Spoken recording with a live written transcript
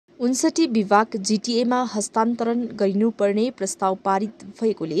59 विभाग जिटिएमा हस्तान्तरण गरिनुपर्ने प्रस्ताव पारित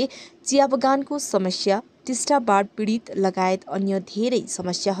भएकोले चिया बगानको समस्या, टिस्टा बाढ पीडित लगायत अन्य धेरै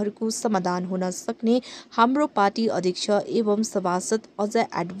समस्याहरूको समाधान हुन सक्ने हाम्रो पार्टी अध्यक्ष एवं सभासद अजय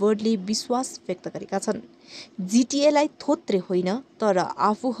एडवर्डले विश्वास व्यक्त गरेका छन्। जिटिएलाई थोत्रे होइन तर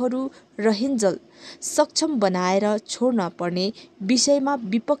आफूहरू रहन्जल सक्षम बनाएर छोड्न पर्ने विषयमा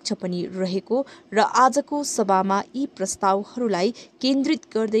विपक्ष पनि रहेको र आजको सभामा यी प्रस्तावहरूलाई केन्द्रित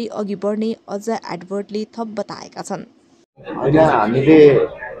गर्दै अघि बढ्ने अजय एडवर्डले थप बताएका छन्। हामीले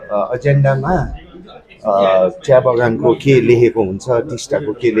एजेन्डामा चिया बगानको के लेखेको हुन्छ,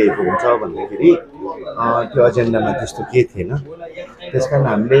 टिस्टाको के लेखेको हुन्छ भन्दाखेरि त्यो एजेन्डामा त्यस्तो के थिएन। त्यसकारण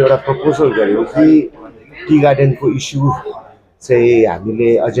हामीले एउटा प्रपोजल गर्यौँ कि टी गार्डनको इस्यु चाहिँ हामीले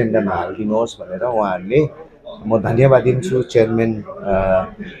एजेन्डामा हालिदिनुहोस् भनेर। उहाँहरूले, म धन्यवाद दिन्छु चेयरम्यान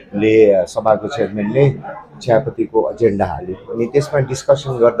ले सभाको चेयरम्यानले चियापत्तीको एजेन्डा हाल्यो। अनि त्यसमा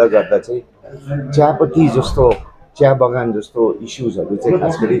डिस्कसन गर्दा गर्दा चाहिँ चियापत्ती जस्तो, चिया बगान जस्तो इस्युजहरू चाहिँ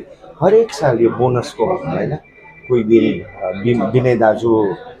खास गरी हरेक साल यो बोनसको होइन, कोही दिन विनय दाजु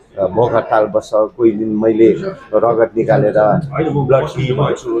भोक हडताल बस्छ, कोही दिन मैले रगत निकालेर ब्लड फी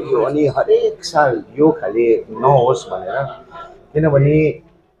भन्छु यो, अनि हरेक साल यो खाले नहोस् भनेर। किनभने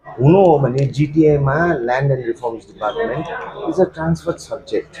हुनु हो भने जिटिएमा land and reforms department is a transfer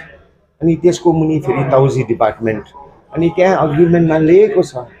subject, अनि त्यसको मुनि फेरि तौजी डिपार्टमेन्ट, अनि त्यहाँ अग्रिमेन्टमा लेखेको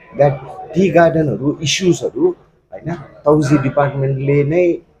छ द्याट टी गार्डनहरू इस्युजहरू होइन तौजी डिपार्टमेन्टले नै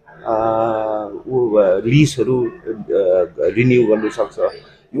लिजहरू रिन्यू गर्नु सक्छ।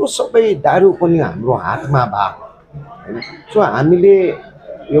 यो सबै दारु पनि हाम्रो हातमा भयो होइन। सो हामीले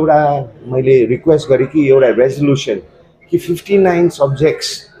एउटा, मैले रिक्वेस्ट गरेँ कि एउटा रेजोल्युसन कि 59 सब्जेक्ट्स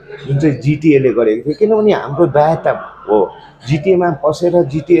जुन चाहिँ जिटिएले गरेको थियो, किनभने हाम्रो दायित्व हो जिटिएमा पसेर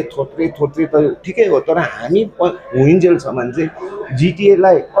जिटिए थोत्रे त ठिकै हो, तर हामी हुइन्जेलसम्म चाहिँ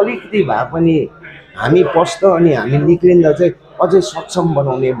जिटिएलाई अलिकति भए पनि हामी पस्दा अनि हामी निक्लिँदा चाहिँ अझै सक्षम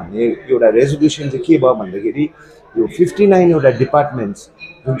बनाउने भन्ने एउटा रेजोल्युसन चाहिँ के भयो भन्दाखेरि यो 59 वटा डिपार्टमेन्ट्स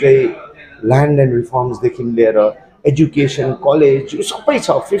जुन चाहिँ ल्यान्ड एन्ड रिफर्म्सदेखि लिएर एजुकेसन, कलेज, यो सबै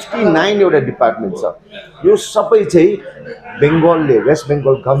छ, 59 वटा डिपार्टमेन्ट छ। यो सबै चाहिँ बेङ्गलले, वेस्ट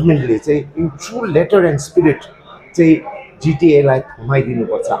बेङ्गल गभर्मेन्टले चाहिँ in true letter and spirit चाहिँ जिटिएलाई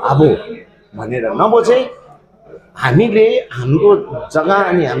थमाइदिनुपर्छ अब भनेर, नभए चाहिँ हामीले हाम्रो जग्गा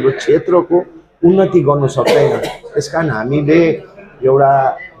अनि हाम्रो क्षेत्रको उन्नति गर्नु सक्दैन। त्यसकारण हामीले एउटा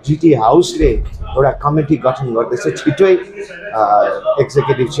जिटी हाउसले एउटा कमिटी गठन गर्दैछ छिट्टै।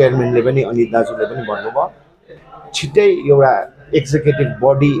 एक्जिक्युटिभ चेयरम्यानले पनि, अनित दाजुले पनि भन्नुभयो, छिट्टै एउटा एक्जिक्युटिभ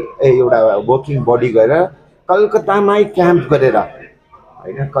बडी, एउटा वर्किङ बडी गरेर कलकत्तामै क्याम्प गरेर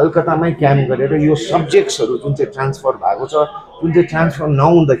होइन, कलकत्तामै क्याम्प गरेर यो सब्जेक्ट्सहरू जुन चाहिँ ट्रान्सफर भएको छ, जुन चाहिँ ट्रान्सफर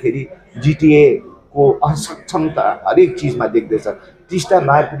नहुँदाखेरि जिटिएको असक्षमता हरेक चिजमा देख्दैछ। टिस्टा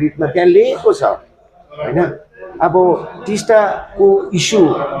बाढ पीडितमा त्यहाँ लेखेको छ होइन। अब टिस्टाको इस्यु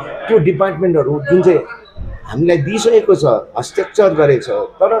त्यो डिपार्टमेन्टहरू जुन चाहिँ हामीलाई दिइसकेको छ, हस्ताक्षर गरेको छ,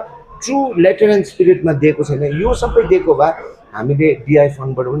 तर ट्रु लेटर एन्ड स्पिरिटमा दिएको छैन। यो सबै दिएको भए हामीले डिआई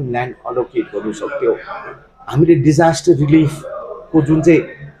फन्डबाट पनि ल्यान्ड अलोकेट गर्नु सक्थ्यौँ। हामीले डिजास्टर रिलिफको जुन चाहिँ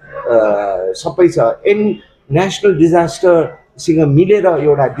सबै छ, नेसनल डिजास्टरसँग मिलेर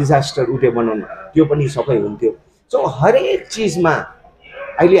एउटा डिजास्टर उठे बनाउनु, त्यो पनि सबै हुन्थ्यो। सो हरेक चिजमा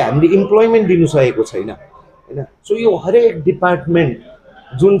अहिले हामीले इम्प्लोइमेन्ट दिनु सकेको छैन होइन। सो यो हरेक डिपार्टमेन्ट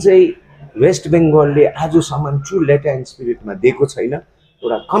जुन चाहिँ वेस्ट बेङ्गलले आजसम्म ट्रु लेटर एन्ड स्पिरिटमा दिएको छैन,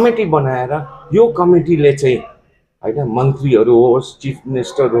 एउटा कमिटी बनाएर यो कमिटीले चाहिँ होइन, मन्त्रीहरू होस्, चिफ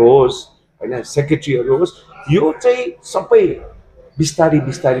मिनिस्टर होस् होइन, सेक्रेटरीहरू होस्, यो चाहिँ सबै बिस्तारै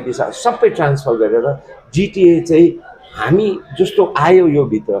सबै ट्रान्सफर गरेर जिटिए चाहिँ हामी जस्तो आयो यो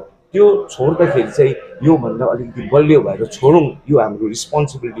भित्र त्यो छोड्दाखेरि चाहिँ योभन्दा अलिकति बलियो भएर छोडौँ, यो हाम्रो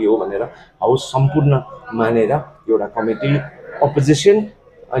रिस्पोन्सिबिलिटी हो भनेर हाउस सम्पूर्ण मानेर एउटा कमिटी अपोजिसन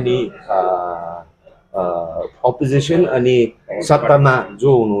अनि सत्तामा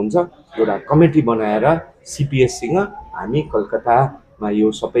जो हुनुहुन्छ एउटा कमिटी बनाएर सिपिएससँग हामी कलकत्तामा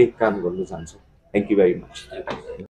यो सबै काम गर्न जान्छौँ। Thank you very much.